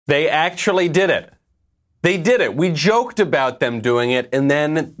They actually did it. They did it. We joked about them doing it, and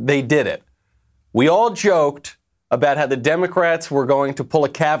then they did it. We all joked about how the Democrats were going to pull a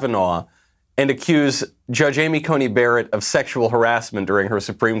Kavanaugh and accuse Judge Amy Coney Barrett of sexual harassment during her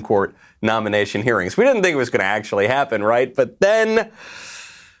Supreme Court nomination hearings. We didn't think it was going to actually happen, right? But then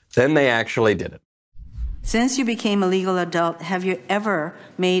they actually did it. Since you became a legal adult, have you ever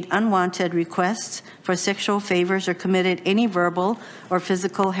made unwanted requests for sexual favors or committed any verbal or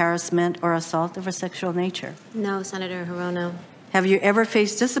physical harassment or assault of a sexual nature? No, Senator Hirono. Have you ever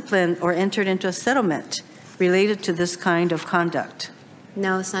faced discipline or entered into a settlement related to this kind of conduct?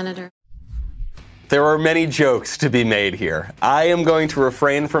 No, Senator. There are many jokes to be made here. I am going to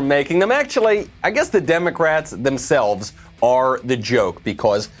refrain from making them. Actually, I guess the Democrats themselves are the joke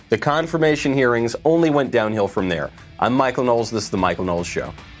because the confirmation hearings only went downhill from there. I'm Michael Knowles. This is The Michael Knowles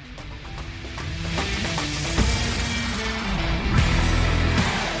Show.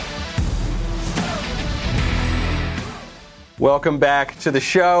 Welcome back to the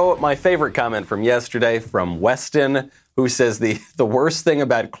show. My favorite comment from yesterday from Weston, who says the worst thing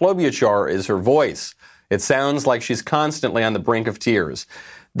about Klobuchar is her voice. It sounds like she's constantly on the brink of tears.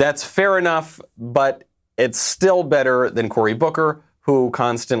 That's fair enough, but it's still better than Cory Booker, who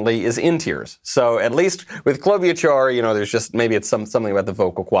constantly is in tears. So at least with Klobuchar, there's just maybe it's something about the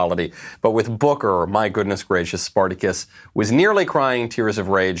vocal quality. But with Booker, my goodness gracious, Spartacus was nearly crying tears of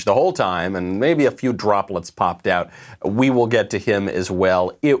rage the whole time, and maybe a few droplets popped out. We will get to him as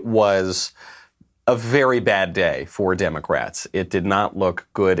well. It was a very bad day for Democrats. It did not look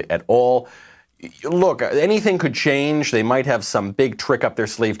good at all. Look, anything could change. They might have some big trick up their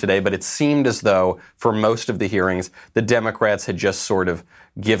sleeve today, but it seemed as though for most of the hearings, the Democrats had just sort of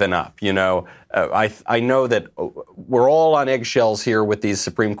given up. I know that we're all on eggshells here with these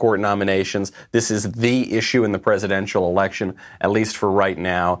Supreme Court nominations. This is the issue in the presidential election, at least for right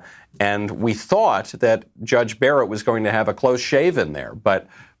now. And we thought that Judge Barrett was going to have a close shave in there, but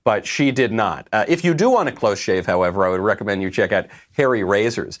she did not. If you do want a close shave, however, I would recommend you check out Harry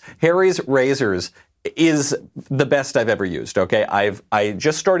Razors. Harry's Razors is the best I've ever used, okay? I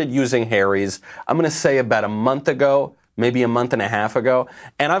just started using Harry's, I'm going to say about a month ago, maybe a month and a half ago,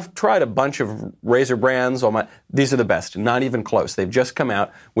 and I've tried a bunch of razor brands. These are the best, not even close. They've just come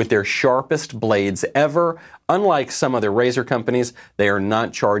out with their sharpest blades ever. Unlike some other razor companies, they are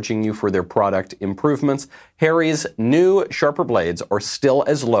not charging you for their product improvements. Harry's new sharper blades are still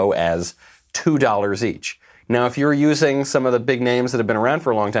as low as $2 each. Now, if you're using some of the big names that have been around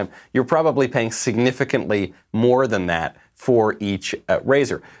for a long time, you're probably paying significantly more than that for each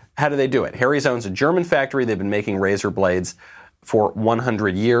razor. How do they do it? Harry's owns a German factory. They've been making razor blades for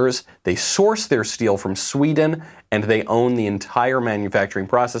 100 years. They source their steel from Sweden, and they own the entire manufacturing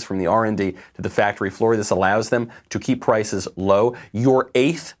process from the R&D to the factory floor. This allows them to keep prices low. Your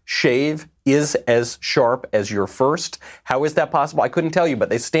eighth shave is as sharp as your first. How is that possible? I couldn't tell you, but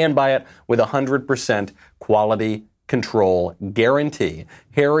they stand by it with 100% quality control guarantee.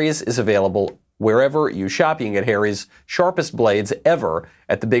 Harry's is available wherever you shop. You can get Harry's sharpest blades ever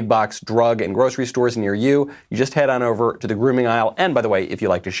at the big box drug and grocery stores near you. You just head on over to the grooming aisle. And by the way, if you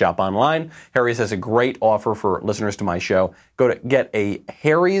like to shop online, Harry's has a great offer for listeners to my show. Go to get a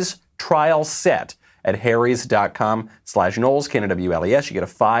Harry's trial set at harrys.com/Knowles, Knowles. You get a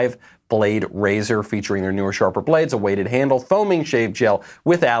 5-blade razor featuring their newer, sharper blades, a weighted handle, foaming shave gel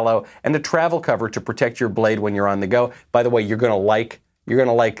with aloe, and a travel cover to protect your blade when you're on the go. By the way, you're going to like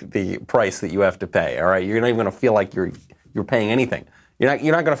the price that you have to pay, all right? You're not even going to feel like you're paying anything. You're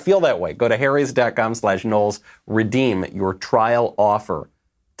not going to feel that way. Go to harrys.com/Knowles. Redeem your trial offer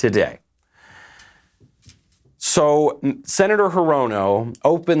today. So Senator Hirono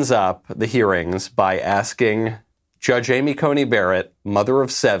opens up the hearings by asking Judge Amy Coney Barrett, mother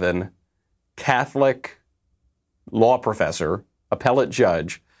of 7, Catholic law professor, appellate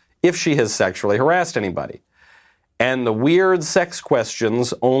judge, if she has sexually harassed anybody. And the weird sex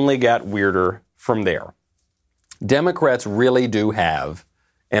questions only got weirder from there. Democrats really do have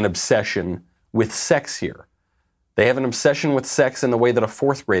an obsession with sex here. They have an obsession with sex in the way that a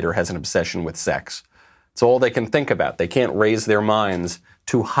 4th grader has an obsession with sex. It's all they can think about. They can't raise their minds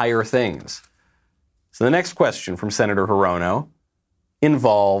to higher things. So the next question from Senator Hirono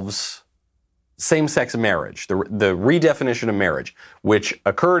involves same-sex marriage, the redefinition of marriage, which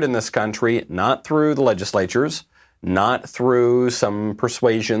occurred in this country not through the legislatures, not through some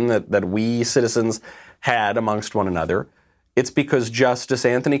persuasion that we citizens had amongst one another. It's because Justice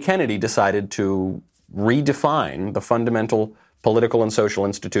Anthony Kennedy decided to redefine the fundamental political and social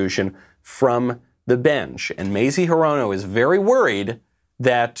institution from the bench. And Mazie Hirono is very worried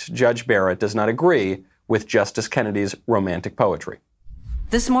that Judge Barrett does not agree with Justice Kennedy's romantic poetry.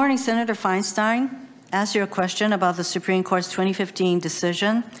 This morning, Senator Feinstein asked you a question about the Supreme Court's 2015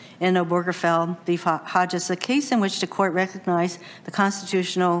 decision in Obergefell v. Hodges, a case in which the court recognized the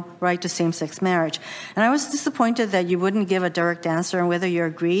constitutional right to same-sex marriage. And I was disappointed that you wouldn't give a direct answer on whether you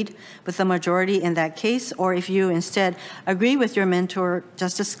agreed with the majority in that case, or if you instead agree with your mentor,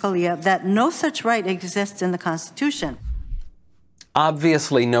 Justice Scalia, that no such right exists in the Constitution.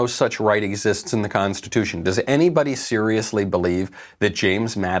 Obviously, no such right exists in the Constitution. Does anybody seriously believe that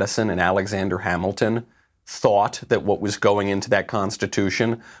James Madison and Alexander Hamilton thought that what was going into that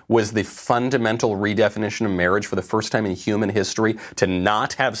Constitution was the fundamental redefinition of marriage for the first time in human history, to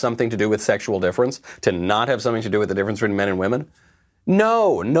not have something to do with sexual difference, to not have something to do with the difference between men and women?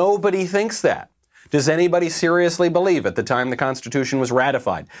 No, nobody thinks that. Does anybody seriously believe at the time the Constitution was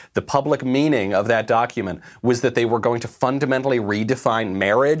ratified, the public meaning of that document was that they were going to fundamentally redefine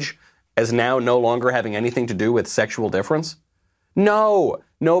marriage as now no longer having anything to do with sexual difference? No,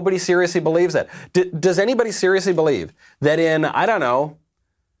 nobody seriously believes that. Does anybody seriously believe that in,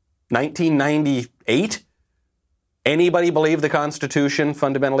 1998, anybody believed the Constitution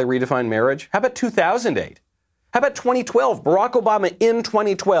fundamentally redefined marriage? How about 2008? How about 2012? Barack Obama in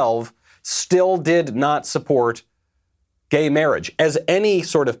 2012 still did not support gay marriage as any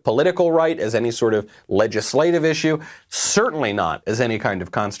sort of political right, as any sort of legislative issue, certainly not as any kind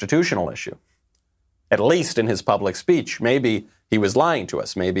of constitutional issue. At least in his public speech. Maybe he was lying to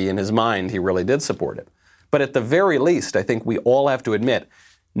us. Maybe in his mind he really did support it. But at the very least, I think we all have to admit,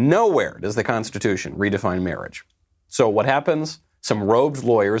 nowhere does the Constitution redefine marriage. So what happens? Some robed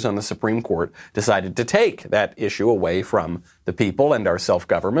lawyers on the Supreme Court decided to take that issue away from the people and our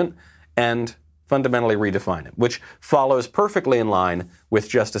self-government and fundamentally redefine it, which follows perfectly in line with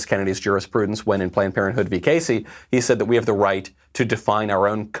Justice Kennedy's jurisprudence when in Planned Parenthood v. Casey, he said that we have the right to define our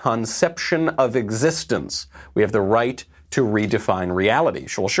own conception of existence. We have the right to redefine reality.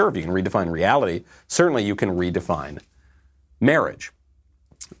 Well, sure, if you can redefine reality, certainly you can redefine marriage.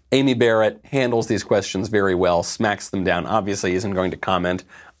 Amy Barrett handles these questions very well, smacks them down, obviously isn't going to comment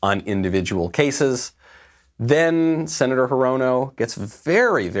on individual cases. Then Senator Hirono gets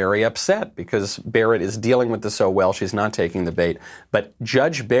very, very upset because Barrett is dealing with this so well, she's not taking the bait. But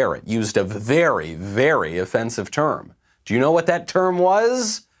Judge Barrett used a very, very offensive term. Do you know what that term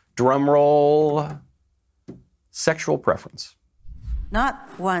was? Drum roll. Sexual preference. Not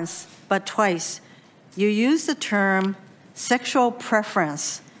once, but twice, you used the term sexual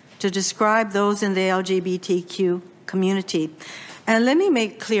preference to describe those in the LGBTQ community. And let me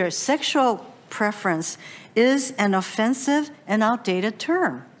make clear, sexual preference is an offensive and outdated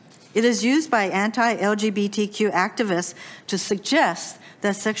term. It is used by anti-LGBTQ activists to suggest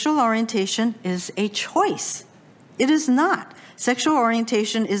that sexual orientation is a choice. It is not. Sexual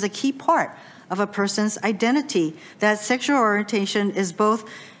orientation is a key part of a person's identity. That sexual orientation is both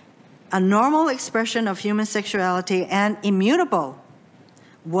a normal expression of human sexuality and immutable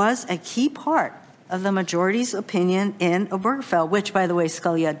was a key part of the majority's opinion in Obergefell, which, by the way,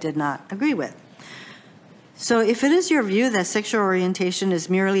 Scalia did not agree with. So if it is your view that sexual orientation is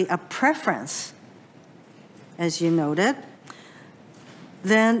merely a preference, as you noted,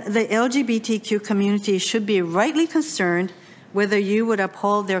 then the LGBTQ community should be rightly concerned whether you would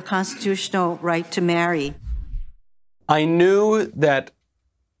uphold their constitutional right to marry. I knew that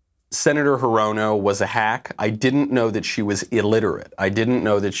Senator Hirono was a hack. I didn't know that she was illiterate. I didn't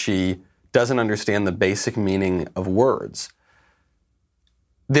know that she doesn't understand the basic meaning of words.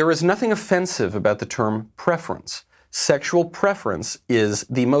 There is nothing offensive about the term preference. Sexual preference is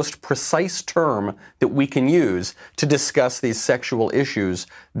the most precise term that we can use to discuss these sexual issues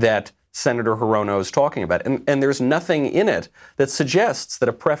that Senator Hirono is talking about. And there's nothing in it that suggests that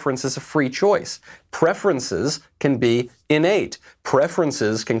a preference is a free choice. Preferences can be innate.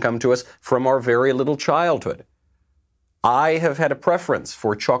 Preferences can come to us from our very little childhood. I have had a preference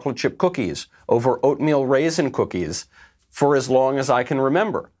for chocolate chip cookies over oatmeal raisin cookies for as long as I can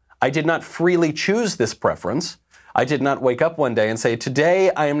remember. I did not freely choose this preference. I did not wake up one day and say,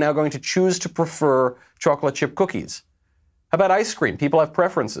 today I am now going to choose to prefer chocolate chip cookies. How about ice cream? People have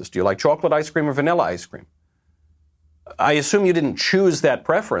preferences. Do you like chocolate ice cream or vanilla ice cream? I assume you didn't choose that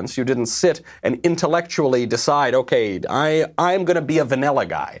preference. You didn't sit and intellectually decide, okay, I'm going to be a vanilla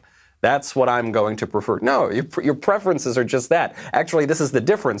guy. That's what I'm going to prefer. No, your preferences are just that. Actually, this is the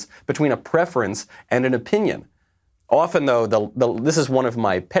difference between a preference and an opinion. Often, though, this is one of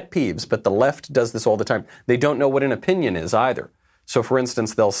my pet peeves, but the left does this all the time. They don't know what an opinion is either. So, for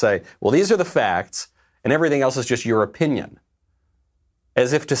instance, they'll say, well, these are the facts, and everything else is just your opinion.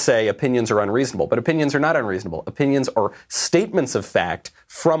 As if to say opinions are unreasonable. But opinions are not unreasonable. Opinions are statements of fact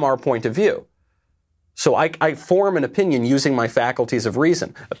from our point of view. So I form an opinion using my faculties of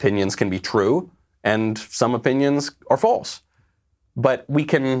reason. Opinions can be true, and some opinions are false. But we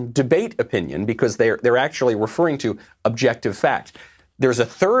can debate opinion because they're actually referring to objective fact. There's a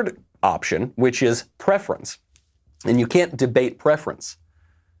third option, which is preference. And you can't debate preference.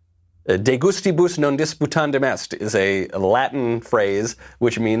 De gustibus non disputandum est is a Latin phrase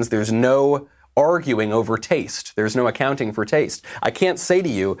which means there's no arguing over taste. There's no accounting for taste. I can't say to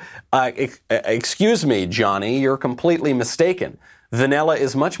you, excuse me, Johnny, you're completely mistaken. Vanilla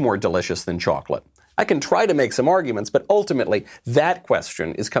is much more delicious than chocolate. I can try to make some arguments, but ultimately that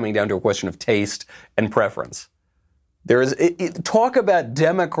question is coming down to a question of taste and preference. Talk about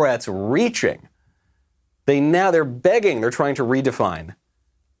Democrats reaching. They're begging, they're trying to redefine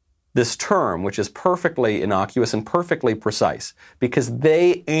this term, which is perfectly innocuous and perfectly precise, because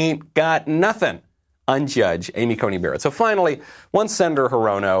they ain't got nothing on Judge Amy Coney Barrett. So finally, once Senator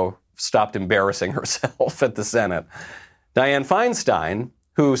Hirono stopped embarrassing herself at the Senate, Dianne Feinstein,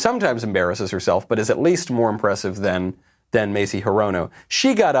 who sometimes embarrasses herself, but is at least more impressive than Mazie Hirono,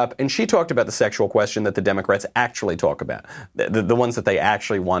 she got up and she talked about the sexual question that the Democrats actually talk about, the ones that they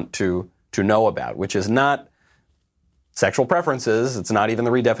actually want to know about, which is not sexual preferences. It's not even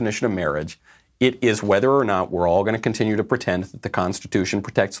the redefinition of marriage. It is whether or not we're all going to continue to pretend that the Constitution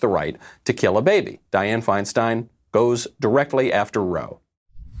protects the right to kill a baby. Dianne Feinstein goes directly after Roe.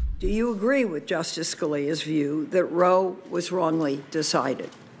 Do you agree with Justice Scalia's view that Roe was wrongly decided?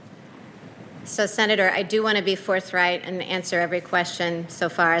 So, Senator, I do want to be forthright and answer every question so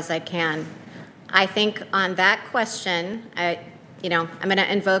far as I can. I think on that question, I'm going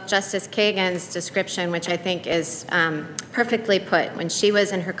to invoke Justice Kagan's description, which I think is perfectly put. When she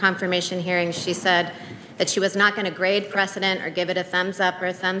was in her confirmation hearing, she said that she was not going to grade precedent or give it a thumbs up or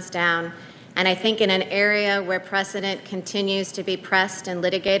a thumbs down. And I think in an area where precedent continues to be pressed and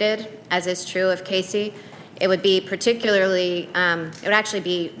litigated, as is true of Casey, it would be particularly, it would actually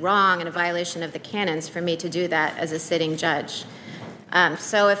be wrong and a violation of the canons for me to do that as a sitting judge.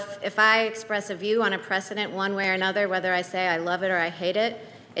 So if I express a view on a precedent one way or another, whether I say I love it or I hate it,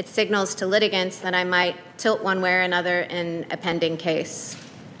 it signals to litigants that I might tilt one way or another in a pending case.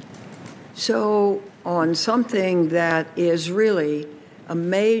 So on something that is really a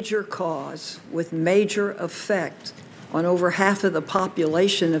major cause with major effect on over half of the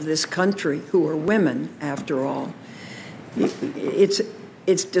population of this country, who are women, after all,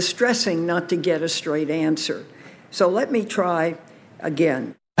 it's distressing not to get a straight answer. So let me try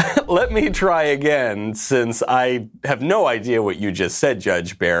again. Let me try again, since I have no idea what you just said,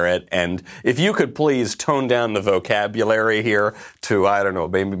 Judge Barrett. And if you could please tone down the vocabulary here to, I don't know,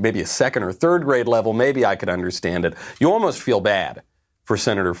 maybe a second or third grade level, maybe I could understand it. You almost feel bad for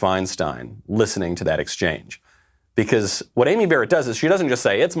Senator Feinstein listening to that exchange. Because what Amy Barrett does is she doesn't just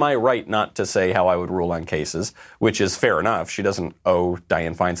say, it's my right not to say how I would rule on cases, which is fair enough. She doesn't owe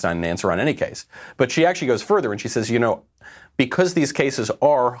Dianne Feinstein an answer on any case. But she actually goes further and she says, because these cases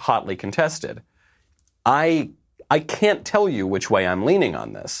are hotly contested, I can't tell you which way I'm leaning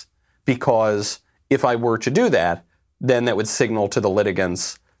on this, because if I were to do that, then that would signal to the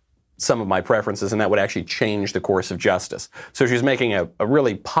litigants some of my preferences, and that would actually change the course of justice. So she's making a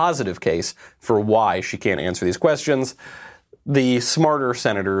really positive case for why she can't answer these questions. The smarter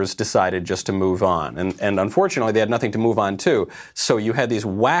senators decided just to move on. And unfortunately, they had nothing to move on to. So you had these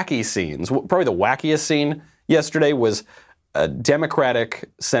wacky scenes. Probably the wackiest scene yesterday was Democratic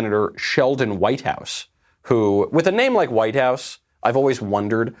Senator Sheldon Whitehouse, who, with a name like Whitehouse, I've always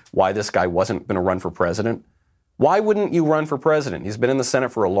wondered why this guy wasn't going to run for president. Why wouldn't you run for president? He's been in the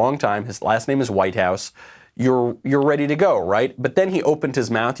Senate for a long time. His last name is Whitehouse. You're ready to go, right? But then he opened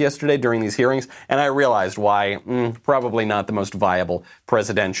his mouth yesterday during these hearings, and I realized why probably not the most viable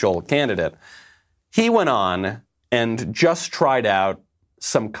presidential candidate. He went on and just tried out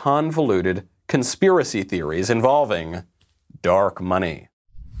some convoluted conspiracy theories involving dark money.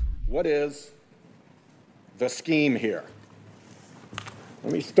 What is the scheme here?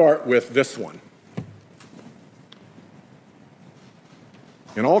 Let me start with this one.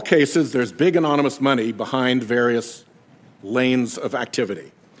 In all cases, there's big anonymous money behind various lanes of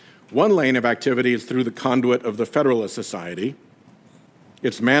activity. One lane of activity is through the conduit of the Federalist Society.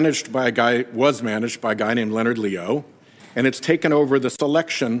 Was managed by a guy named Leonard Leo, and it's taken over the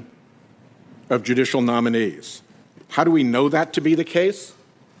selection of judicial nominees. How do we know that to be the case?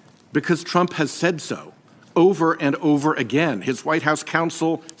 Because Trump has said so over and over again. His White House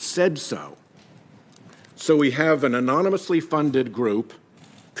counsel said so. So we have an anonymously funded group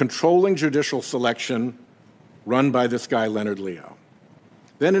controlling judicial selection run by this guy, Leonard Leo.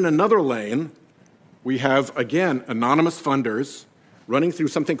 Then in another lane, we have, again, anonymous funders running through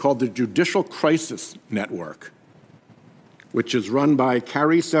something called the Judicial Crisis Network, which is run by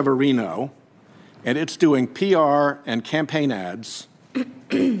Carrie Severino, and it's doing PR and campaign ads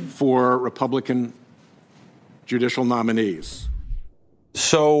for Republican judicial nominees.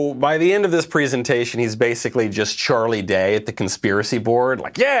 So by the end of this presentation, he's basically just Charlie Day at the conspiracy board.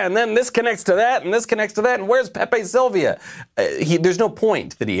 Like, yeah, and then this connects to that, and this connects to that, and where's Pepe Sylvia? There's no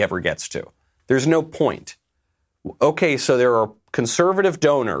point that he ever gets to. There's no point. Okay, so there are conservative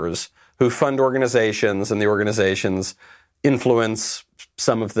donors who fund organizations, and the organizations influence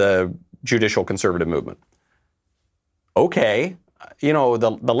some of the judicial conservative movement. Okay. You know,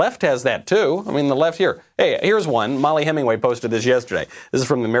 the left has that too. I mean, the left here. Hey, here's one. Molly Hemingway posted this yesterday. This is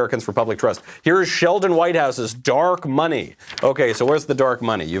from the Americans for Public Trust. Here's Sheldon Whitehouse's dark money. Okay, so where's the dark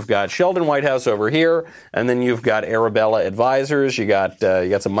money? You've got Sheldon Whitehouse over here, and then you've got Arabella Advisors. You got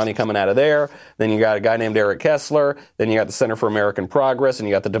some money coming out of there. Then you got a guy named Eric Kessler. Then you got the Center for American Progress, and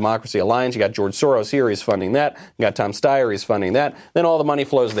you got the Democracy Alliance. You got George Soros here. He's funding that. You got Tom Steyer. He's funding that. Then all the money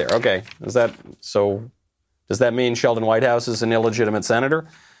flows there. Okay, is that so? Does that mean Sheldon Whitehouse is an illegitimate senator?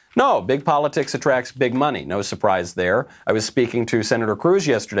 No, big politics attracts big money. No surprise there. I was speaking to Senator Cruz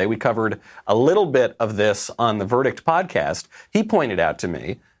yesterday. We covered a little bit of this on the Verdict podcast. He pointed out to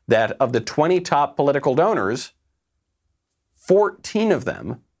me that of the 20 top political donors, 14 of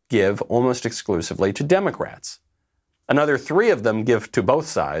them give almost exclusively to Democrats. Another 3 of them give to both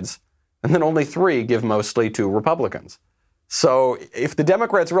sides, and then only 3 give mostly to Republicans. So if the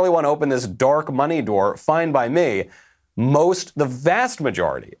Democrats really want to open this dark money door, fine by me. The vast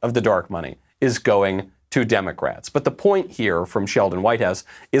majority of the dark money is going to Democrats. But the point here from Sheldon Whitehouse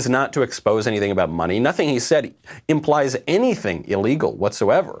is not to expose anything about money. Nothing he said implies anything illegal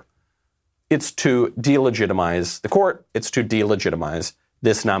whatsoever. It's to delegitimize the court. It's to delegitimize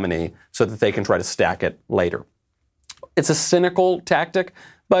this nominee so that they can try to stack it later. It's a cynical tactic,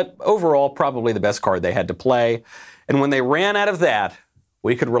 but overall probably the best card they had to play. And when they ran out of that,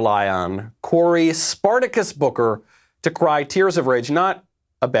 we could rely on Cory Spartacus Booker to cry tears of rage, not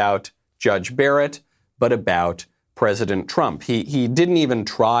about Judge Barrett, but about President Trump. He didn't even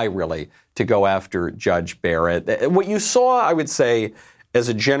try, really, to go after Judge Barrett. What you saw, I would say, as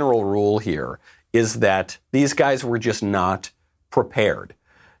a general rule here, is that these guys were just not prepared.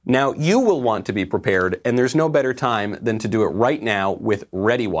 Now, you will want to be prepared, and there's no better time than to do it right now with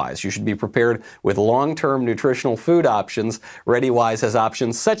ReadyWise. You should be prepared with long-term nutritional food options. ReadyWise has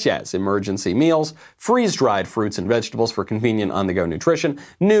options such as emergency meals, freeze-dried fruits and vegetables for convenient on-the-go nutrition,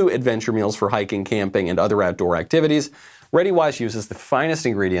 new adventure meals for hiking, camping, and other outdoor activities. ReadyWise uses the finest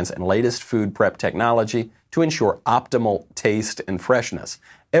ingredients and latest food prep technology to ensure optimal taste and freshness.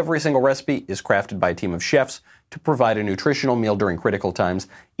 Every single recipe is crafted by a team of chefs to provide a nutritional meal during critical times.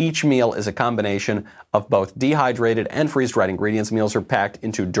 Each meal is a combination of both dehydrated and freeze-dried ingredients. Meals are packed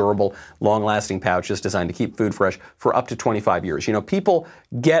into durable, long-lasting pouches designed to keep food fresh for up to 25 years. You know, people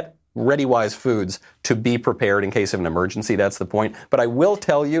get ReadyWise foods to be prepared in case of an emergency. That's the point. But I will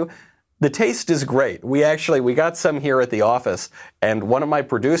tell you, the taste is great. We got some here at the office, and one of my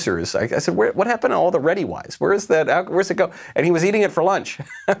producers, I said, what happened to all the ReadyWise? Where's it go? And he was eating it for lunch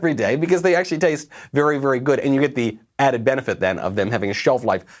every day because they actually taste very, very good. And you get the added benefit then of them having a shelf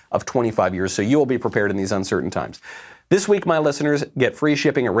life of 25 years. So you will be prepared in these uncertain times. This week, my listeners get free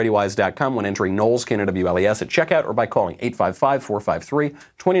shipping at ReadyWise.com when entering Knowles, KNWLES, at checkout or by calling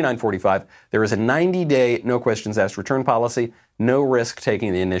 855-453-2945. There is a 90-day, no questions asked return policy. No risk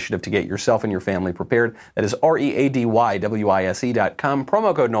taking the initiative to get yourself and your family prepared. That is ReadyWise.com,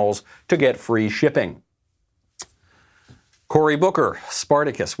 promo code Knowles, to get free shipping. Cory Booker,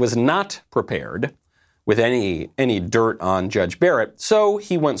 Spartacus, was not prepared with any dirt on Judge Barrett, so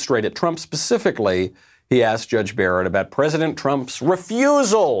he went straight at Trump. Specifically, he asked Judge Barrett about President Trump's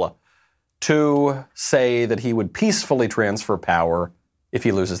refusal to say that he would peacefully transfer power if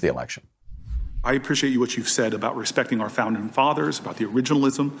he loses the election. I appreciate what you've said about respecting our founding fathers, about the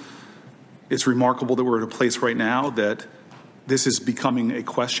originalism. It's remarkable that we're at a place right now that this is becoming a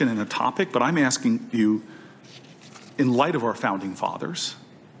question and a topic, but I'm asking you, in light of our founding fathers,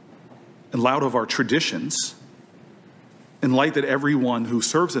 in light of our traditions, in light that everyone who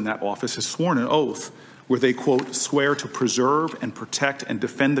serves in that office has sworn an oath where they, quote, swear to preserve and protect and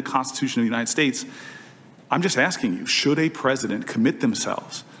defend the Constitution of the United States, I'm just asking you, should a president commit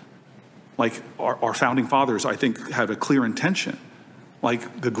themselves, like our founding fathers, I think, have a clear intention,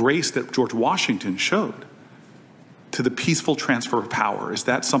 like the grace that George Washington showed, to the peaceful transfer of power? Is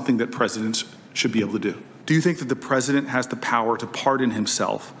that something that presidents should be able to do? Do you think that the president has the power to pardon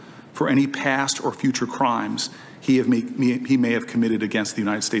himself for any past or future crimes he may have committed against the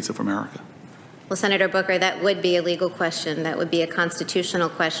United States of America? Well, Senator Booker, that would be a legal question. That would be a constitutional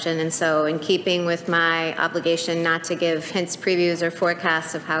question. And so in keeping with my obligation not to give hints, previews, or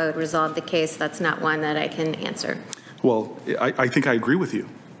forecasts of how I would resolve the case, that's not one that I can answer. Well, I think I agree with you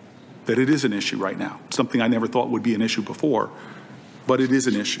that it is an issue right now, something I never thought would be an issue before, but it is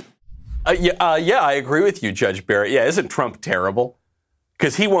an issue. Yeah, I agree with you, Judge Barrett. Yeah, isn't Trump terrible?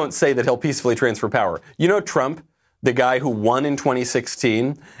 Because he won't say that he'll peacefully transfer power. You know Trump, the guy who won in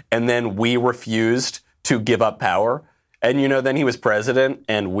 2016, and then we refused to give up power. And, then he was president,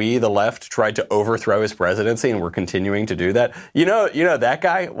 and we, the left, tried to overthrow his presidency, and we're continuing to do that. You know that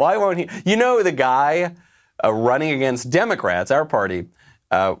guy? Why won't he? The guy running against Democrats, our party,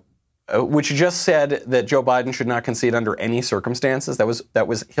 which just said that Joe Biden should not concede under any circumstances. That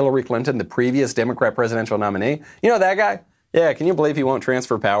was Hillary Clinton, the previous Democrat presidential nominee. You know that guy? Yeah, can you believe he won't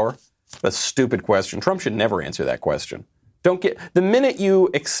transfer power? That's a stupid question. Trump should never answer that question. The minute you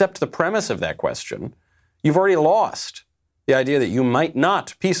accept the premise of that question, you've already lost the idea that you might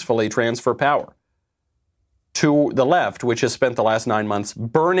not peacefully transfer power to the left, which has spent the last 9 months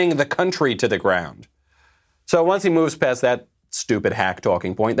burning the country to the ground. So once he moves past that stupid hack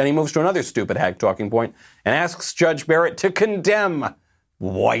talking point, then he moves to another stupid hack talking point and asks Judge Barrett to condemn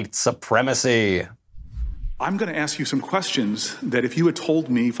white supremacy. I'm going to ask you some questions that if you had told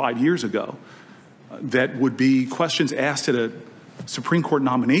me 5 years ago that would be questions asked at a Supreme Court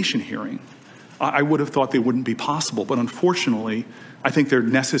nomination hearing, I would have thought they wouldn't be possible. But unfortunately, I think they're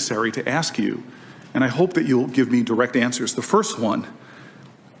necessary to ask you. And I hope that you'll give me direct answers. The first one,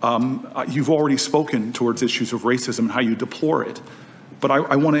 you've already spoken towards issues of racism and how you deplore it. But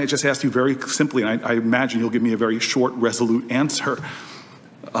I want to just ask you very simply, and I imagine you'll give me a very short, resolute answer.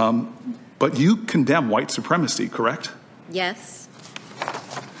 But you condemn white supremacy, correct? Yes.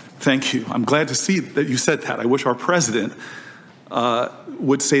 Thank you. I'm glad to see that you said that. I wish our president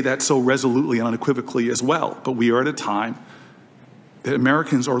would say that so resolutely and unequivocally as well. But we are at a time that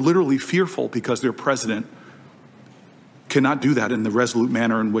Americans are literally fearful because their president cannot do that in the resolute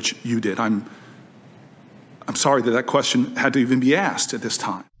manner in which you did. I'm sorry that question had to even be asked at this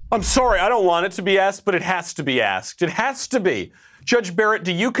time. I'm sorry, I don't want it to be asked, but it has to be asked. It has to be. Judge Barrett,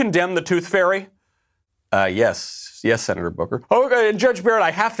 do you condemn the tooth fairy? Yes, Senator Booker. Okay, and Judge Barrett, I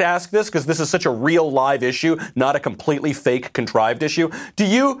have to ask this because this is such a real live issue, not a completely fake, contrived issue. Do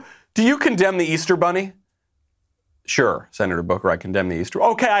you condemn the Easter Bunny? Sure, Senator Booker, I condemn the Easter.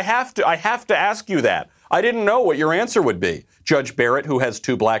 Okay, I have to ask you that. I didn't know what your answer would be. Judge Barrett, who has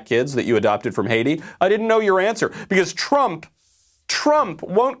 2 black kids that you adopted from Haiti, I didn't know your answer because Trump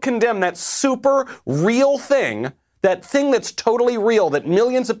won't condemn that super real thing, that thing that's totally real, that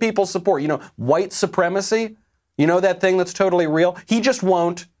millions of people support. White supremacy, that thing that's totally real. He just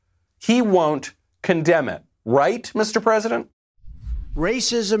won't. He won't condemn it. Right, Mr. President?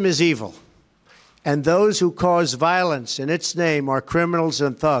 Racism is evil, and those who cause violence in its name are criminals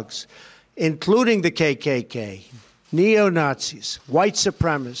and thugs, including the KKK, neo-Nazis, white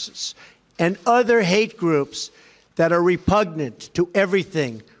supremacists, and other hate groups that are repugnant to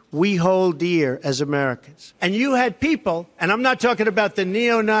everything we hold dear as Americans. And you had people, and I'm not talking about the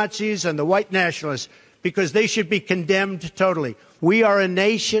neo-Nazis and the white nationalists, because they should be condemned totally. We are a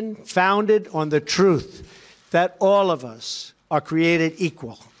nation founded on the truth that all of us are created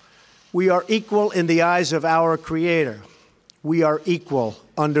equal. We are equal in the eyes of our Creator. We are equal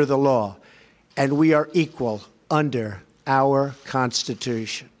under the law, and we are equal under our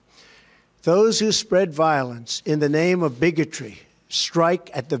Constitution. Those who spread violence in the name of bigotry strike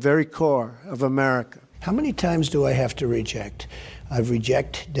at the very core of America. How many times do I have to reject? I've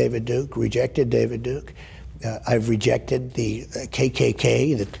rejected David Duke. I've rejected the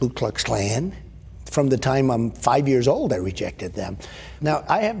KKK, the Ku Klux Klan. From the time I'm 5 years old, I rejected them. Now,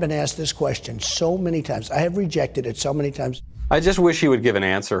 I have been asked this question so many times. I have rejected it so many times. I just wish he would give an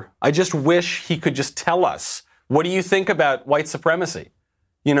answer. I just wish he could just tell us, what do you think about white supremacy?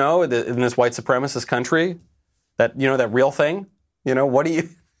 In this white supremacist country, that real thing? What do you...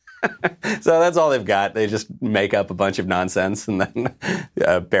 So that's all they've got. They just make up a bunch of nonsense, and then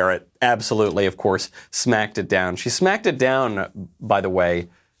Barrett absolutely, of course, smacked it down. She smacked it down, by the way,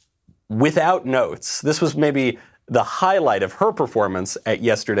 without notes. This was maybe the highlight of her performance at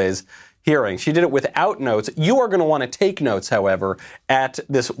yesterday's hearing. She did it without notes. You are going to want to take notes, however, at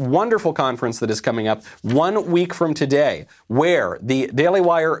this wonderful conference that is coming up 1 week from today, where the Daily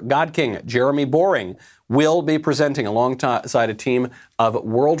Wire God King, Jeremy Boring, will be presenting alongside a team of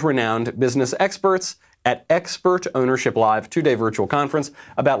world-renowned business experts at Expert Ownership Live, 2-day virtual conference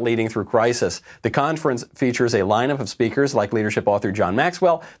about leading through crisis. The conference features a lineup of speakers like leadership author John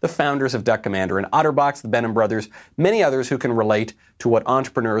Maxwell, the founders of Duck Commander and Otterbox, the Benham brothers, many others who can relate to what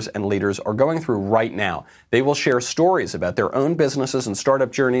entrepreneurs and leaders are going through right now. They will share stories about their own businesses and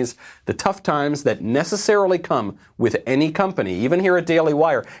startup journeys, the tough times that necessarily come with any company, even here at Daily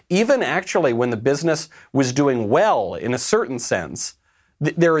Wire, even actually when the business was doing well in a certain sense.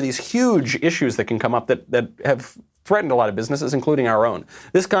 There are these huge issues that can come up that have threatened a lot of businesses, including our own.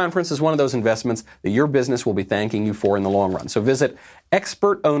 This conference is one of those investments that your business will be thanking you for in the long run. So visit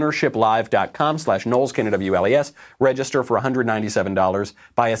expertownershiplive.com/Knowles, K-N-W-L-E-S. Register for $197.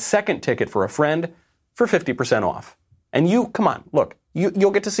 Buy a second ticket for a friend for 50% off. And come on, look, you'll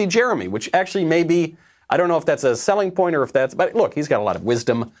get to see Jeremy, which actually may be, I don't know if that's a selling point or if that's, but look, he's got a lot of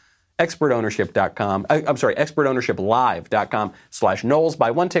wisdom. expertownershiplive.com/Knowles.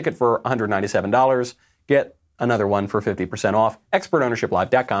 Buy one ticket for $197. Get another one for 50% off.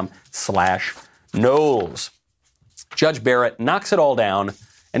 expertownershiplive.com/Knowles. Judge Barrett knocks it all down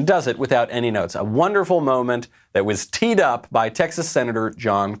and does it without any notes. A wonderful moment that was teed up by Texas Senator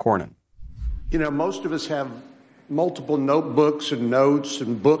John Cornyn. You know, most of us have multiple notebooks and notes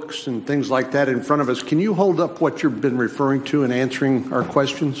and books and things like that in front of us. Can you hold up what you've been referring to in answering our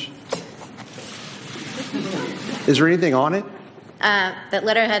questions? Is there anything on it? That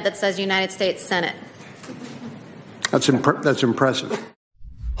letterhead that says United States Senate. That's impressive.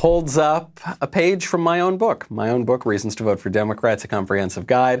 Holds up a page from my own book, Reasons to Vote for Democrats, A Comprehensive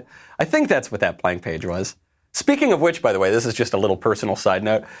Guide. I think that's what that blank page was. Speaking of which, by the way, this is just a little personal side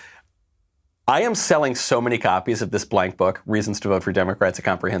note. I am selling so many copies of this blank book, Reasons to Vote for Democrats, A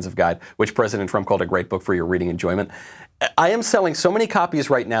Comprehensive Guide, which President Trump called a great book for your reading enjoyment. I am selling so many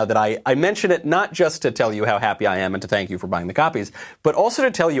copies right now that I mention it not just to tell you how happy I am and to thank you for buying the copies, but also to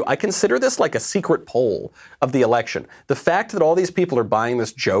tell you I consider this like a secret poll of the election. The fact that all these people are buying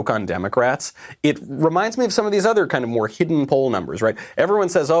this joke on Democrats, it reminds me of some of these other kind of more hidden poll numbers, right? Everyone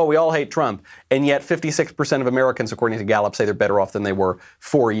says, oh, we all hate Trump, and yet 56% of Americans, according to Gallup, say they're better off than they were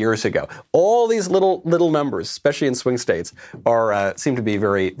 4 years ago. All these little numbers, especially in swing states, seem to be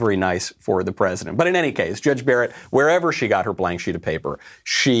very, very nice for the president. But in any case, Judge Barrett, wherever she got her blank sheet of paper,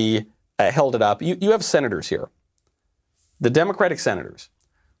 she held it up. You have senators here, the Democratic senators,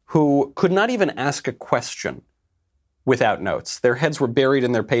 who could not even ask a question without notes. Their heads were buried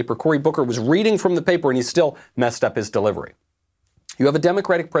in their paper. Cory Booker was reading from the paper, and he still messed up his delivery. You have a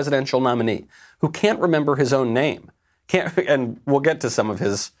Democratic presidential nominee who can't remember his own name. And we'll get to some of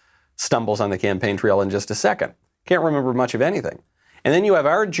his stumbles on the campaign trail in just a second. Can't remember much of anything. And then you have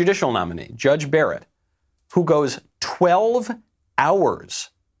our judicial nominee, Judge Barrett, who goes 12 hours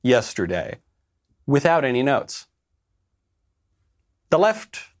yesterday without any notes. The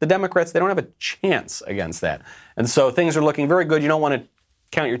left, the Democrats, they don't have a chance against that. And so things are looking very good. You don't want to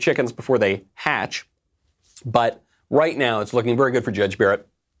count your chickens before they hatch. But right now, it's looking very good for Judge Barrett.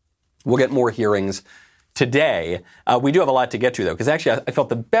 We'll get more hearings today. We do have a lot to get to, though, because actually I felt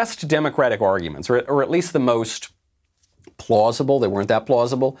the best Democratic arguments, or at least the most plausible, they weren't that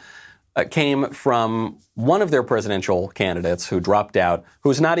plausible, came from one of their presidential candidates who dropped out,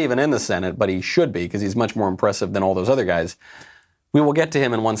 who's not even in the Senate, but he should be because he's much more impressive than all those other guys. We will get to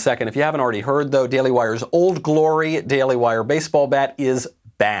him in 1 second. If you haven't already heard, though, Daily Wire's Old Glory Daily Wire baseball bat is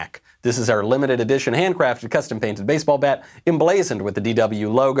back. This is our limited edition, handcrafted, custom-painted baseball bat, emblazoned with the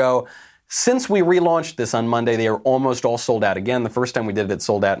DW logo. Since we relaunched this on Monday, they are almost all sold out again. The first time we did it, it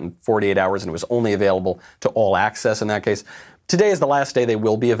sold out in 48 hours, and it was only available to all access in that case. Today is the last day they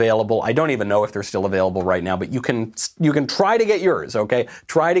will be available. I don't even know if they're still available right now, but you can try to get yours, okay?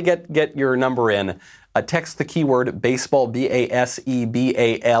 Try to get your number in. Text the keyword baseball,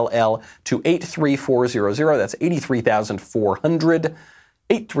 BASEBALL, to 83400. That's 83,400.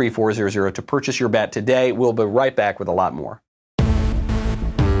 83400 to purchase your bat today. We'll be right back with a lot more.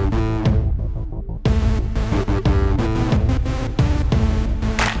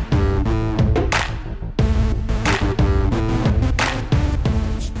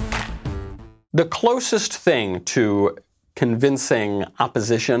 The closest thing to convincing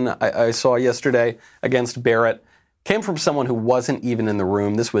opposition I saw yesterday against Barrett came from someone who wasn't even in the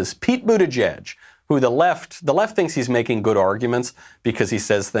room. This was Pete Buttigieg, who the left thinks he's making good arguments because he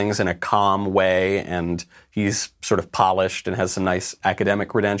says things in a calm way and he's sort of polished and has some nice academic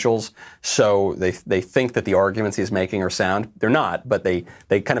credentials. So they think that the arguments he's making are sound. They're not, but they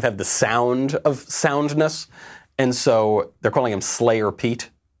kind of have the sound of soundness. And so they're calling him Slayer Pete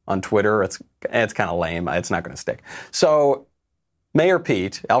on Twitter. It's kind of lame. It's not going to stick. So Mayor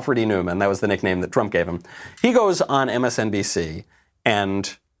Pete, Alfred E. Newman, that was the nickname that Trump gave him, he goes on MSNBC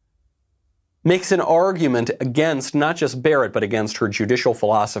and makes an argument against not just Barrett, but against her judicial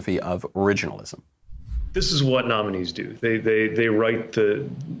philosophy of originalism. This is what nominees do. They write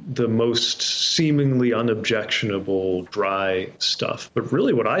the most seemingly unobjectionable, dry stuff. But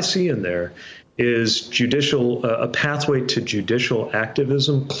really what I see in there is a pathway to judicial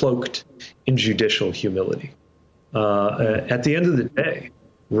activism cloaked in judicial humility. At the end of the day,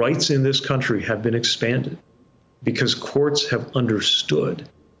 rights in this country have been expanded because courts have understood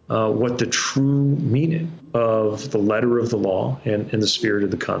what the true meaning of the letter of the law and the spirit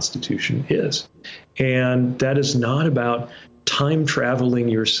of the Constitution is. And that is not about time traveling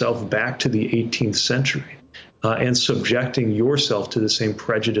yourself back to the 18th century and subjecting yourself to the same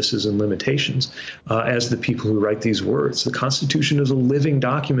prejudices and limitations as the people who write these words. The Constitution is a living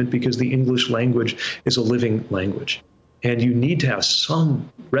document because the English language is a living language. And you need to have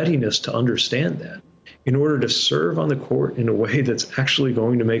some readiness to understand that in order to serve on the court in a way that's actually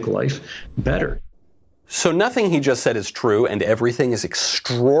going to make life better. So nothing he just said is true, and everything is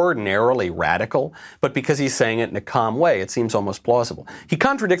extraordinarily radical, but because he's saying it in a calm way, it seems almost plausible. He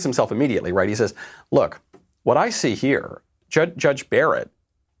contradicts himself immediately, right? He says, look, what I see here, Judge Barrett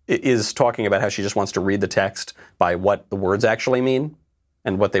is talking about how she just wants to read the text by what the words actually mean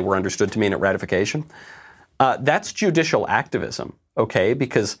and what they were understood to mean at ratification. That's judicial activism, okay?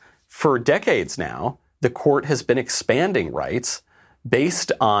 Because for decades now, the court has been expanding rights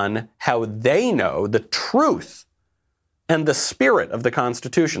based on how they know the truth and the spirit of the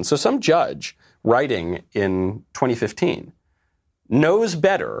Constitution. So some judge writing in 2015 knows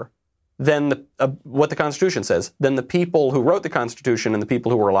better than what the Constitution says than the people who wrote the Constitution and the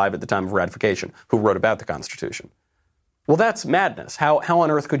people who were alive at the time of ratification who wrote about the Constitution. Well, that's madness. How on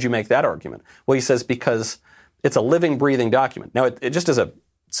earth could you make that argument? Well, he says because it's a living, breathing document. Now, it just is a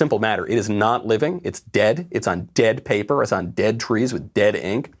simple matter. It is not living. It's dead. It's on dead paper. It's on dead trees with dead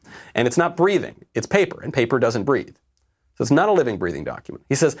ink. And it's not breathing. It's paper, and paper doesn't breathe. So it's not a living, breathing document.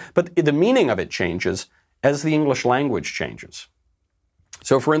 He says, but the meaning of it changes as the English language changes.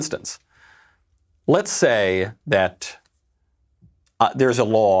 So, for instance, let's say that there's a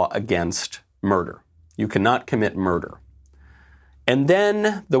law against murder. You cannot commit murder. And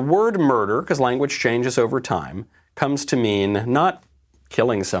then the word murder, because language changes over time, comes to mean not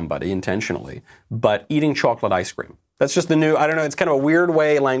killing somebody intentionally, but eating chocolate ice cream. That's just the new, I don't know, it's kind of a weird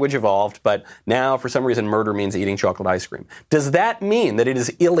way language evolved, but now for some reason murder means eating chocolate ice cream. Does that mean that it is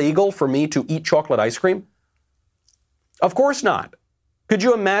illegal for me to eat chocolate ice cream? Of course not. Could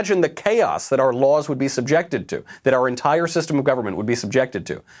you imagine the chaos that our laws would be subjected to, that our entire system of government would be subjected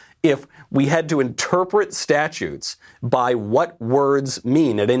to, if we had to interpret statutes by what words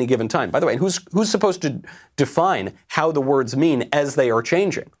mean at any given time? By the way, who's supposed to define how the words mean as they are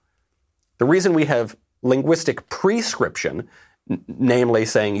changing? The reason we have linguistic prescription, namely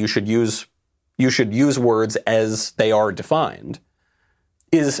saying you should use words as they are defined,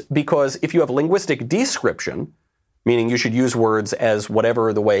 is because if you have linguistic description, meaning you should use words as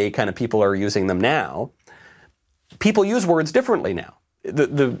whatever the way kind of people are using them now, people use words differently now.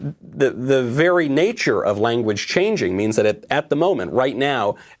 The very nature of language changing means that at the moment, right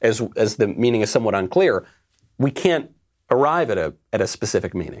now, as the meaning is somewhat unclear, we can't arrive at a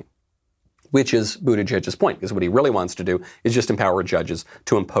specific meaning, which is Buttigieg's point, because what he really wants to do is just empower judges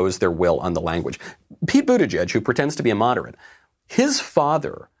to impose their will on the language. Pete Buttigieg, who pretends to be a moderate, his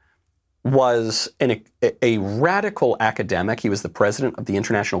father was a radical academic. He was the president of the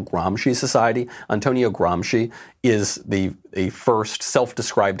International Gramsci Society. Antonio Gramsci is the first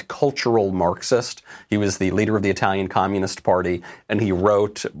self-described cultural Marxist. He was the leader of the Italian Communist Party, and he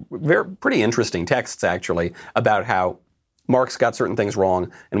wrote pretty interesting texts, actually, about how Marx got certain things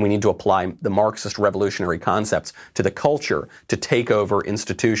wrong, and we need to apply the Marxist revolutionary concepts to the culture to take over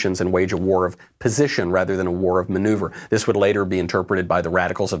institutions and wage a war of position rather than a war of maneuver. This would later be interpreted by the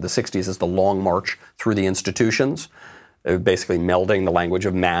radicals of the 60s as the Long March through the institutions, basically melding the language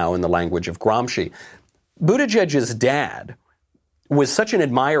of Mao and the language of Gramsci. Buttigieg's dad was such an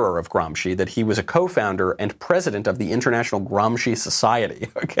admirer of Gramsci that he was a co-founder and president of the International Gramsci Society.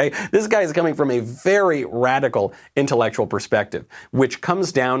 Okay, this guy is coming from a very radical intellectual perspective, which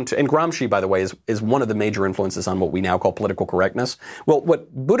comes down to, and Gramsci, by the way, is one of the major influences on what we now call political correctness. Well,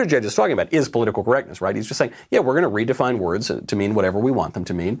 what Buttigieg is talking about is political correctness, right? He's just saying, yeah, we're going to redefine words to mean whatever we want them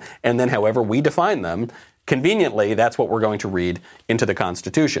to mean, and then however we define them, conveniently, that's what we're going to read into the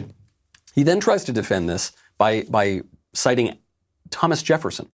Constitution. He then tries to defend this by citing Thomas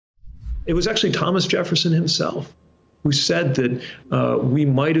Jefferson. It was actually Thomas Jefferson himself who said that we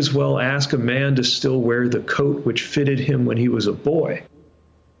might as well ask a man to still wear the coat which fitted him when he was a boy,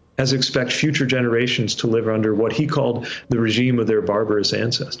 as expect future generations to live under what he called the regime of their barbarous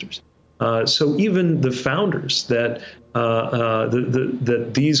ancestors. So even the founders that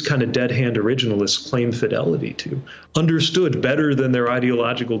that these kind of dead hand originalists claim fidelity to understood better than their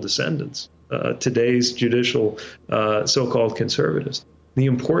ideological descendants, today's judicial so-called conservatives, the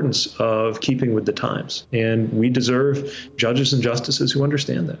importance of keeping with the times. And we deserve judges and justices who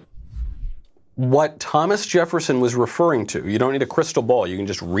understand that. What Thomas Jefferson was referring to, you don't need a crystal ball, you can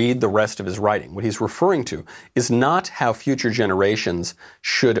just read the rest of his writing. What he's referring to is not how future generations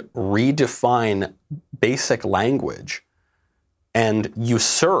should redefine basic language and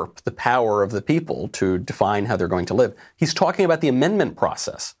usurp the power of the people to define how they're going to live. He's talking about the amendment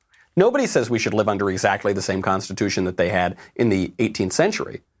process. Nobody says we should live under exactly the same constitution that they had in the 18th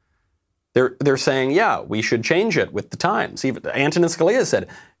century. They're saying, yeah, we should change it with the times. Even Antonin Scalia said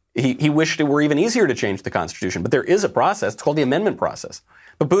he wished it were even easier to change the Constitution. But there is a process. It's called the amendment process.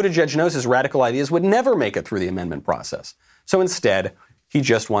 But Buttigieg knows his radical ideas would never make it through the amendment process. So instead, he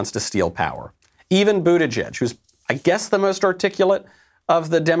just wants to steal power. Even Buttigieg, who's, I guess, the most articulate of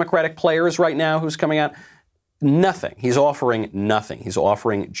the Democratic players right now, who's coming out, nothing. He's offering nothing. He's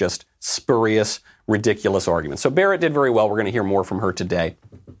offering just spurious, ridiculous arguments. So Barrett did very well. We're going to hear more from her today.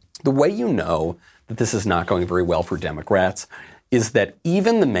 The way you know that this is not going very well for Democrats is that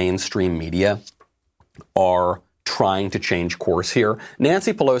even the mainstream media are trying to change course here.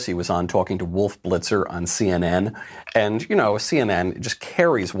 Nancy Pelosi was on talking to Wolf Blitzer on CNN, and, you know, CNN just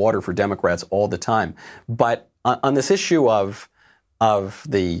carries water for Democrats all the time. But on this issue of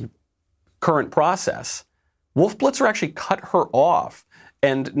the current process, Wolf Blitzer actually cut her off,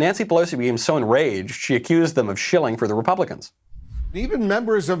 and Nancy Pelosi became so enraged, she accused them of shilling for the Republicans. Even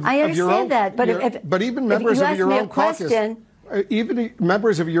members of I understand your own, that, but even members of your own caucus, even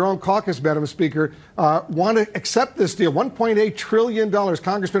members of your own caucus, Madam Speaker, want to accept this deal. $1.8 trillion.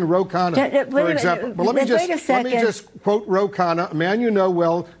 Congressman Ro Khanna, for example. But let me just quote Ro Khanna, a man you know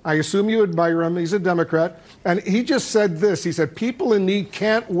well. I assume you admire him. He's a Democrat. And he just said this. He said, people in need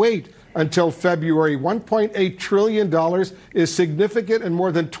can't wait until February. $1.8 trillion is significant and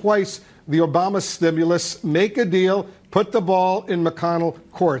more than twice the Obama stimulus. Make a deal. Put the ball in McConnell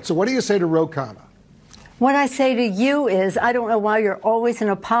court. So what do you say to Ro Khanna? What I say to you is, I don't know why you're always an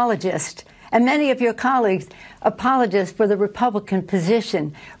apologist, and many of your colleagues apologists for the Republican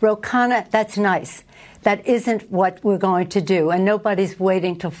position. Ro Khanna, that's nice. That isn't what we're going to do, and nobody's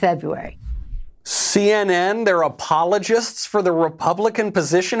waiting till February. CNN, they're apologists for the Republican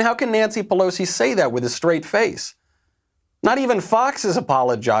position? How can Nancy Pelosi say that with a straight face? Not even Fox is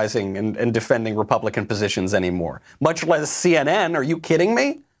apologizing and defending Republican positions anymore, much less CNN. Are you kidding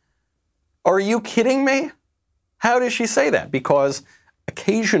me? Are you kidding me? How does she say that? Because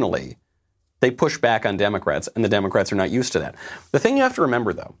occasionally they push back on Democrats, and the Democrats are not used to that. The thing you have to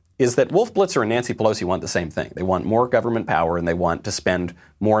remember, though, is that Wolf Blitzer and Nancy Pelosi want the same thing. They want more government power, and they want to spend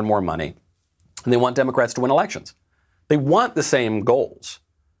more and more money, and they want Democrats to win elections. They want the same goals,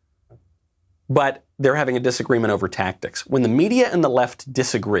 but they're having a disagreement over tactics. When the media and the left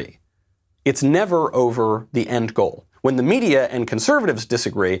disagree, it's never over the end goal. When the media and conservatives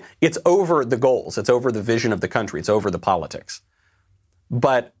disagree, it's over the goals. It's over the vision of the country. It's over the politics.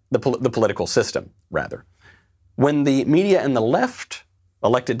 But the political system, rather. When the media and the left,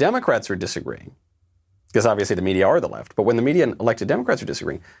 elected Democrats, are disagreeing, because obviously the media are the left, but when the media and elected Democrats are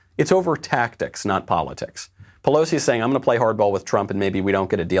disagreeing, it's over tactics, not politics. Pelosi is saying, I'm going to play hardball with Trump and maybe we don't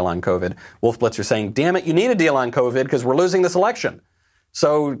get a deal on COVID. Wolf Blitzer is saying, damn it, you need a deal on COVID because we're losing this election.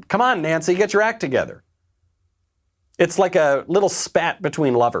 So come on, Nancy, get your act together. It's like a little spat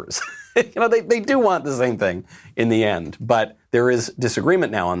between lovers. They do want the same thing in the end, but there is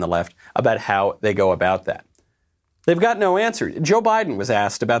disagreement now on the left about how they go about that. They've got no answer. Joe Biden was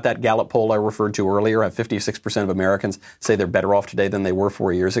asked about that Gallup poll I referred to earlier, how 56% of Americans say they're better off today than they were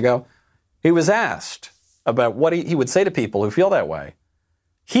 4 years ago. He was asked about what he would say to people who feel that way.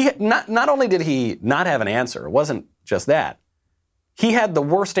 Not only did he not have an answer, it wasn't just that. He had the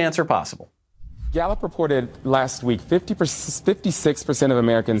worst answer possible. Gallup reported last week 56% of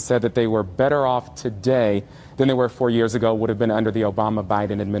Americans said that they were better off today than they were 4 years ago, would have been under the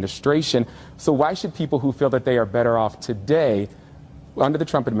Obama-Biden administration. So why should people who feel that they are better off today under the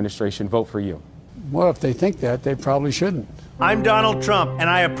Trump administration vote for you? Well, if they think that, they probably shouldn't. I'm Donald Trump, and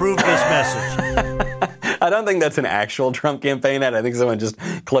I approve this message. I don't think that's an actual Trump campaign ad. I think someone just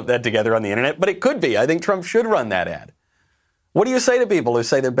clipped that together on the internet, but it could be. I think Trump should run that ad. What do you say to people who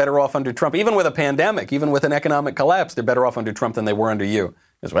say they're better off under Trump? Even with a pandemic, even with an economic collapse, they're better off under Trump than they were under you.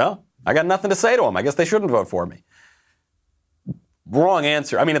 Because, well, I got nothing to say to them. I guess they shouldn't vote for me. Wrong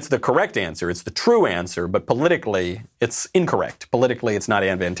answer. I mean, it's the correct answer. It's the true answer, but politically, it's incorrect. Politically, it's not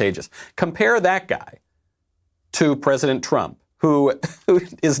advantageous. Compare that guy to President Trump, who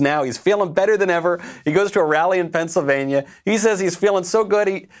is now, he's feeling better than ever. He goes to a rally in Pennsylvania. He says he's feeling so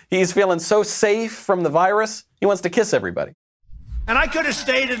good, he's feeling so safe from the virus, he wants to kiss everybody. And I could have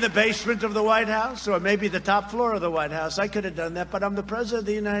stayed in the basement of the White House or maybe the top floor of the White House. I could have done that, but I'm the president of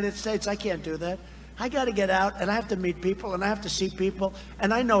the United States. I can't do that. I got to get out, and I have to meet people, and I have to see people,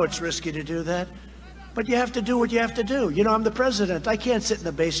 and I know it's risky to do that. But you have to do what you have to do. You know, I'm the president. I can't sit in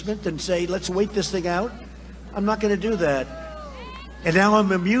the basement and say, let's wait this thing out. I'm not going to do that. And now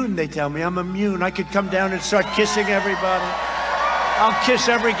I'm immune, they tell me. I'm immune. I could come down and start kissing everybody. I'll kiss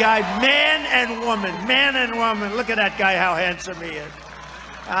every guy, man and woman, man and woman. Look at that guy, how handsome he is.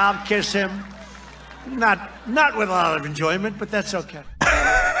 I'll kiss him. Not with a lot of enjoyment, but that's okay.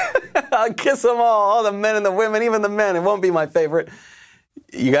 I'll kiss them all the men and the women, even the men. It won't be my favorite.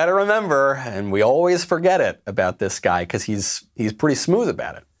 You got to remember, and we always forget it about this guy because he's pretty smooth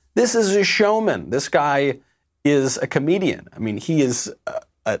about it. This is a showman. This guy is a comedian. I mean, he is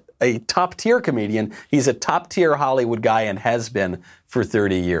a top-tier comedian. He's a top-tier Hollywood guy and has been for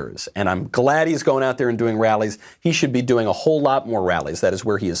 30 years. And I'm glad he's going out there and doing rallies. He should be doing a whole lot more rallies. That is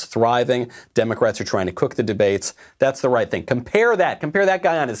where he is thriving. Democrats are trying to cook the debates. That's the right thing. Compare that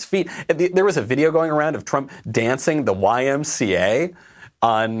guy on his feet. There was a video going around of Trump dancing the YMCA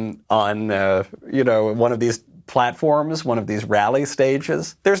on one of these platforms, one of these rally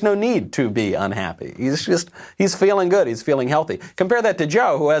stages. There's no need to be unhappy. He's feeling good. He's feeling healthy. Compare that to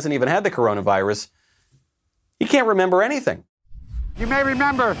Joe, who hasn't even had the coronavirus. He can't remember anything. You may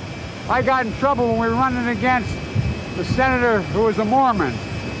remember I got in trouble when we were running against the senator who was a Mormon,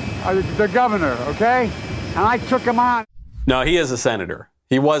 the governor, okay? And I took him on. No, he is a senator.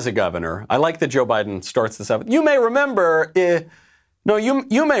 He was a governor. I like that Joe Biden starts this out. You may remember... No,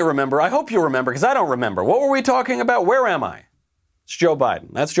 you may remember. I hope you remember, because I don't remember. What were we talking about? Where am I? It's Joe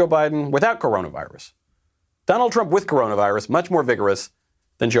Biden. That's Joe Biden without coronavirus. Donald Trump with coronavirus, much more vigorous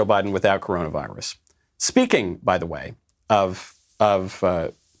than Joe Biden without coronavirus. Speaking, by the way, of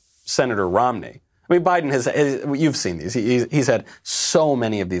Senator Romney, I mean, Biden has you've seen these. He's had so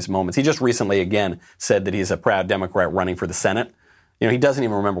many of these moments. He just recently, again, said that he's a proud Democrat running for the Senate. You know, he doesn't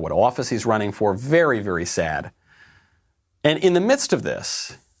even remember what office he's running for. Very, very sad. And in the midst of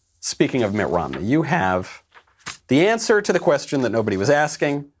this, speaking of Mitt Romney, you have the answer to the question that nobody was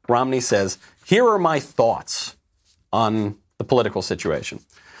asking. Romney says, here are my thoughts on the political situation.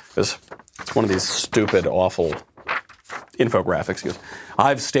 It's one of these stupid, awful infographics. He goes,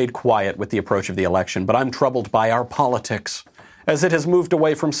 I've stayed quiet with the approach of the election, but I'm troubled by our politics, as it has moved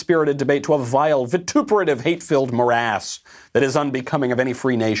away from spirited debate to a vile, vituperative, hate-filled morass that is unbecoming of any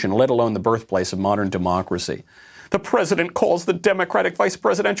free nation, let alone the birthplace of modern democracy. The president calls the Democratic vice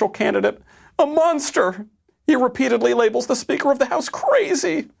presidential candidate a monster. He repeatedly labels the Speaker of the House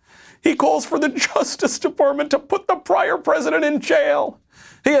crazy. He calls for the Justice Department to put the prior president in jail.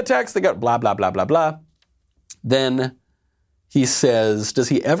 He attacks the blah, blah, blah, blah, blah. Then he says, does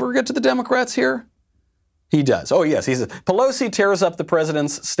he ever get to the Democrats here? He does. Oh, yes. He says, Pelosi tears up the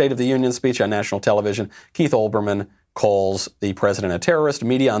president's State of the Union speech on national television. Keith Olbermann calls the president a terrorist.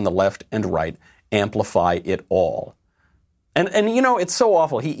 Media on the left and right amplify it all. And you know, it's so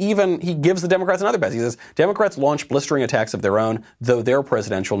awful. He gives the Democrats another best. He says, Democrats launch blistering attacks of their own, though their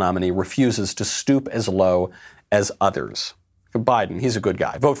presidential nominee refuses to stoop as low as others. For Biden, he's a good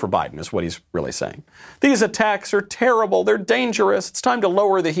guy. Vote for Biden is what he's really saying. These attacks are terrible. They're dangerous. It's time to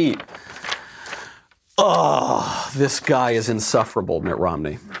lower the heat. Oh, this guy is insufferable, Mitt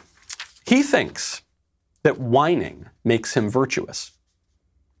Romney. He thinks that whining makes him virtuous.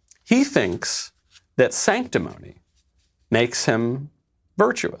 He thinks that sanctimony makes him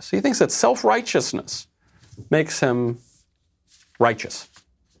virtuous. He thinks that self-righteousness makes him righteous.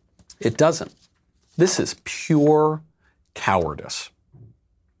 It doesn't. This is pure cowardice.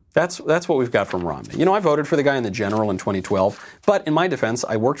 That's what we've got from Romney. You know, I voted for the guy in the general in 2012, but in my defense,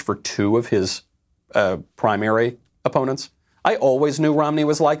 I worked for two of his primary opponents. I always knew Romney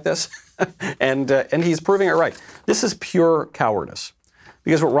was like this, and he's proving it right. This is pure cowardice.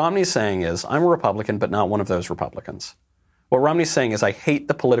 Because what Romney's saying is, I'm a Republican, but not one of those Republicans. What Romney's saying is, I hate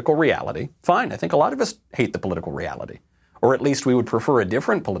the political reality. Fine, I think a lot of us hate the political reality. Or at least we would prefer a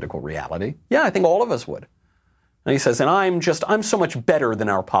different political reality. Yeah, I think all of us would. And he says, and I'm so much better than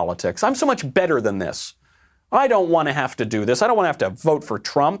our politics. I'm so much better than this. I don't want to have to do this. I don't want to have to vote for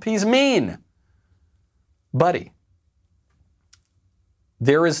Trump. He's mean. Buddy,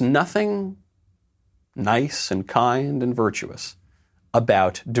 there is nothing nice and kind and virtuous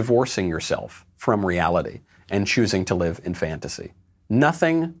about divorcing yourself from reality and choosing to live in fantasy.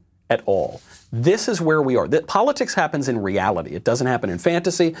 Nothing at all. This is where we are. Politics happens in reality. It doesn't happen in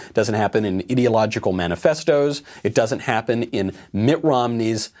fantasy. It doesn't happen in ideological manifestos. It doesn't happen in Mitt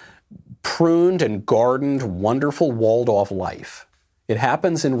Romney's pruned and gardened, wonderful, walled-off life. It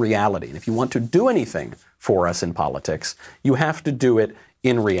happens in reality. And if you want to do anything for us in politics, you have to do it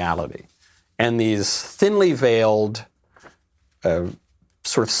in reality. And these thinly veiled,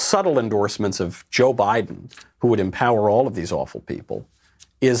 sort of subtle endorsements of Joe Biden, who would empower all of these awful people,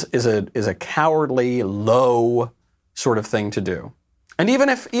 is a cowardly, low sort of thing to do. And even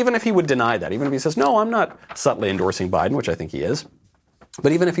if he would deny that, even if he says, no, I'm not subtly endorsing Biden, which I think he is,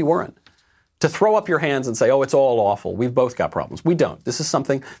 but even if he weren't, to throw up your hands and say, oh, it's all awful, we've both got problems. We don't. This is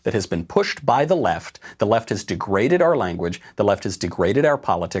something that has been pushed by the left. The left has degraded our language. The left has degraded our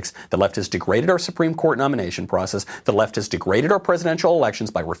politics. The left has degraded our Supreme Court nomination process. The left has degraded our presidential elections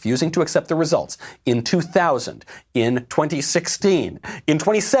by refusing to accept the results. In 2000, in 2016, in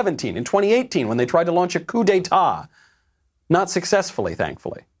 2017, in 2018, when they tried to launch a coup d'etat, not successfully,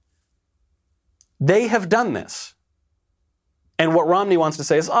 thankfully. They have done this. And what Romney wants to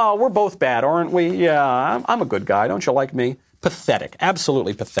say is, oh, we're both bad, aren't we? Yeah, I'm a good guy. Don't you like me? Pathetic.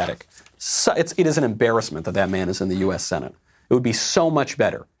 Absolutely pathetic. So it is an embarrassment that man is in the U.S. Senate. It would be so much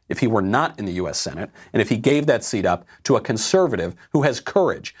better if he were not in the U.S. Senate and if he gave that seat up to a conservative who has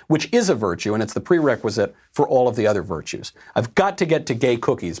courage, which is a virtue, and it's the prerequisite for all of the other virtues. I've got to get to gay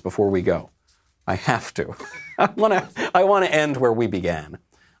cookies before we go. I have to. I want to end where we began,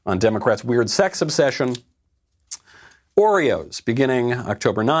 on Democrats' weird sex obsession. Oreos, beginning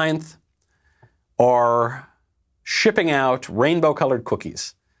October 9th, are shipping out rainbow-colored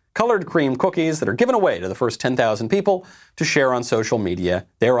cookies, colored cream cookies that are given away to the first 10,000 people to share on social media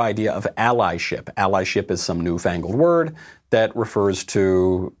their idea of allyship. Allyship is some newfangled word that refers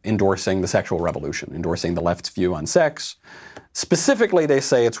to endorsing the sexual revolution, endorsing the left's view on sex. Specifically, they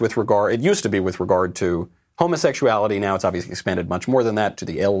say it used to be with regard to homosexuality. Now it's obviously expanded much more than that to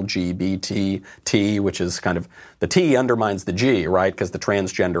the LGBT, which is kind of, the T undermines the G, right? Because the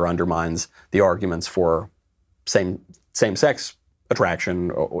transgender undermines the arguments for same-sex attraction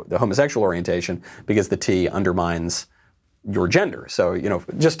or the homosexual orientation, because the T undermines your gender. So,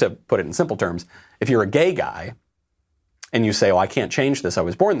 just to put it in simple terms, if you're a gay guy and you say, oh, I can't change this, I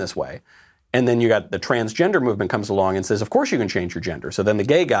was born this way, and then you got the transgender movement comes along and says, of course you can change your gender. So then the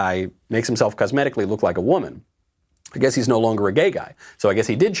gay guy makes himself cosmetically look like a woman. I guess he's no longer a gay guy. So I guess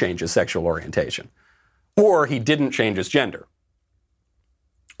he did change his sexual orientation. Or he didn't change his gender.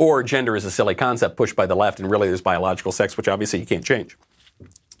 Or gender is a silly concept pushed by the left, and really there's biological sex, which obviously you can't change.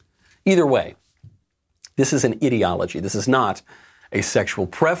 Either way, this is an ideology. This is not a sexual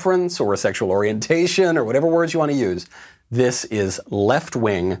preference or a sexual orientation or whatever words you want to use. This is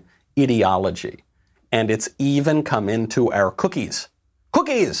left-wing ideology. And it's even come into our cookies.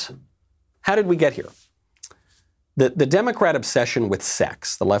 Cookies! How did we get here? The Democrat obsession with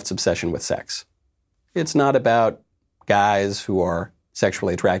sex, the left's obsession with sex, it's not about guys who are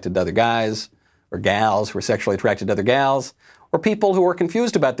sexually attracted to other guys, or gals who are sexually attracted to other gals, or people who are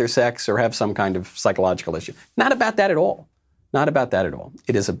confused about their sex or have some kind of psychological issue. Not about that at all. Not about that at all.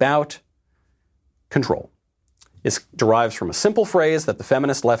 It is about control. It derives from a simple phrase that the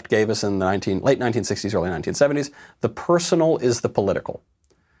feminist left gave us in the late 1960s, early 1970s. The personal is the political.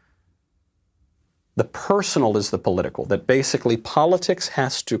 The personal is the political. That basically politics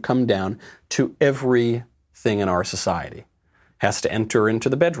has to come down to everything in our society. Has to enter into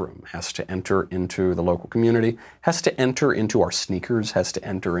the bedroom, has to enter into the local community, has to enter into our sneakers, has to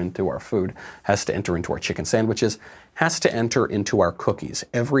enter into our food, has to enter into our chicken sandwiches, has to enter into our cookies.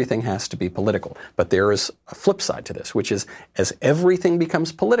 Everything has to be political. But there is a flip side to this, which is as everything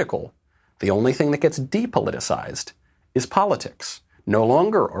becomes political, the only thing that gets depoliticized is politics. No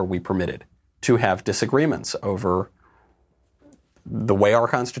longer are we permitted to have disagreements over the way our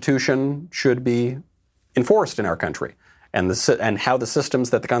Constitution should be enforced in our country. And how the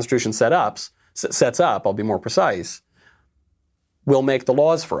systems that the Constitution sets up, I'll be more precise, will make the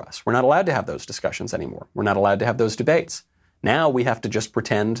laws for us. We're not allowed to have those discussions anymore. We're not allowed to have those debates. Now we have to just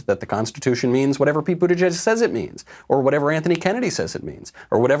pretend that the Constitution means whatever Pete Buttigieg says it means, or whatever Anthony Kennedy says it means,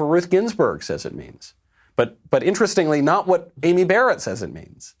 or whatever Ruth Ginsburg says it means. But interestingly, not what Amy Barrett says it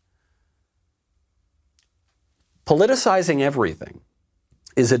means. Politicizing everything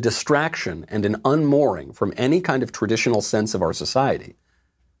is a distraction and an unmooring from any kind of traditional sense of our society,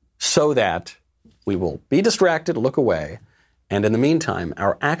 so that we will be distracted, look away, and in the meantime,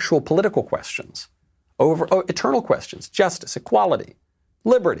 our actual political questions, eternal questions, justice, equality,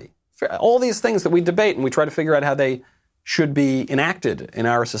 liberty, all these things that we debate and we try to figure out how they should be enacted in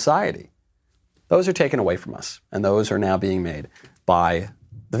our society, those are taken away from us, and those are now being made by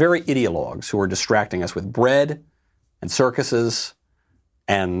the very ideologues who are distracting us with bread and circuses.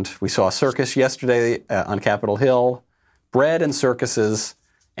 And we saw a circus yesterday on Capitol Hill. Bread and circuses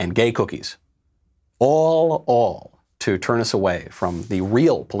and gay cookies. All to turn us away from the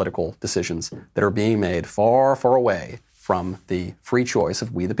real political decisions that are being made far, far away from the free choice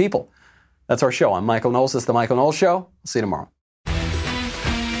of we the people. That's our show. I'm Michael Knowles. This is The Michael Knowles Show. I'll see you tomorrow.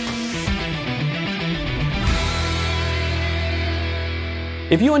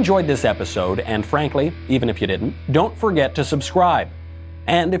 If you enjoyed this episode, and frankly, even if you didn't, don't forget to subscribe.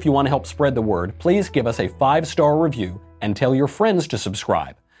 And if you want to help spread the word, please give us a 5-star review and tell your friends to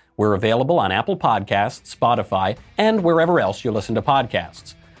subscribe. We're available on Apple Podcasts, Spotify, and wherever else you listen to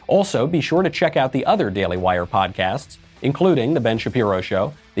podcasts. Also, be sure to check out the other Daily Wire podcasts, including The Ben Shapiro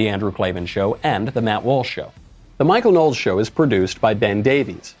Show, The Andrew Klavan Show, and The Matt Walsh Show. The Michael Knowles Show is produced by Ben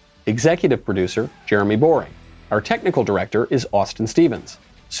Davies. Executive producer, Jeremy Boring. Our technical director is Austin Stevens.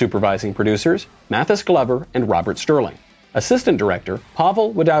 Supervising producers, Mathis Glover and Robert Sterling. Assistant director,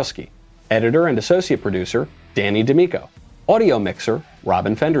 Pavel Wadowski. Editor and associate producer, Danny D'Amico. Audio mixer,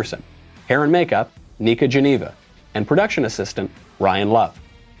 Robin Fenderson. Hair and makeup, Nika Geneva. And production assistant, Ryan Love.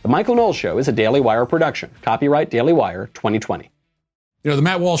 The Michael Knowles Show is a Daily Wire production. Copyright Daily Wire 2020. You know, the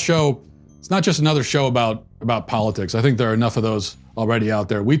Matt Walsh Show, it's not just another show about politics. I think there are enough of those already out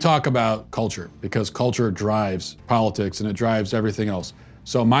there. We talk about culture because culture drives politics and it drives everything else.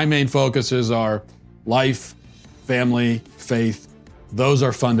 So my main focuses are life, family, faith. Those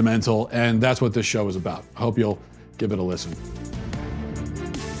are fundamental, and that's what this show is about. I hope you'll give it a listen.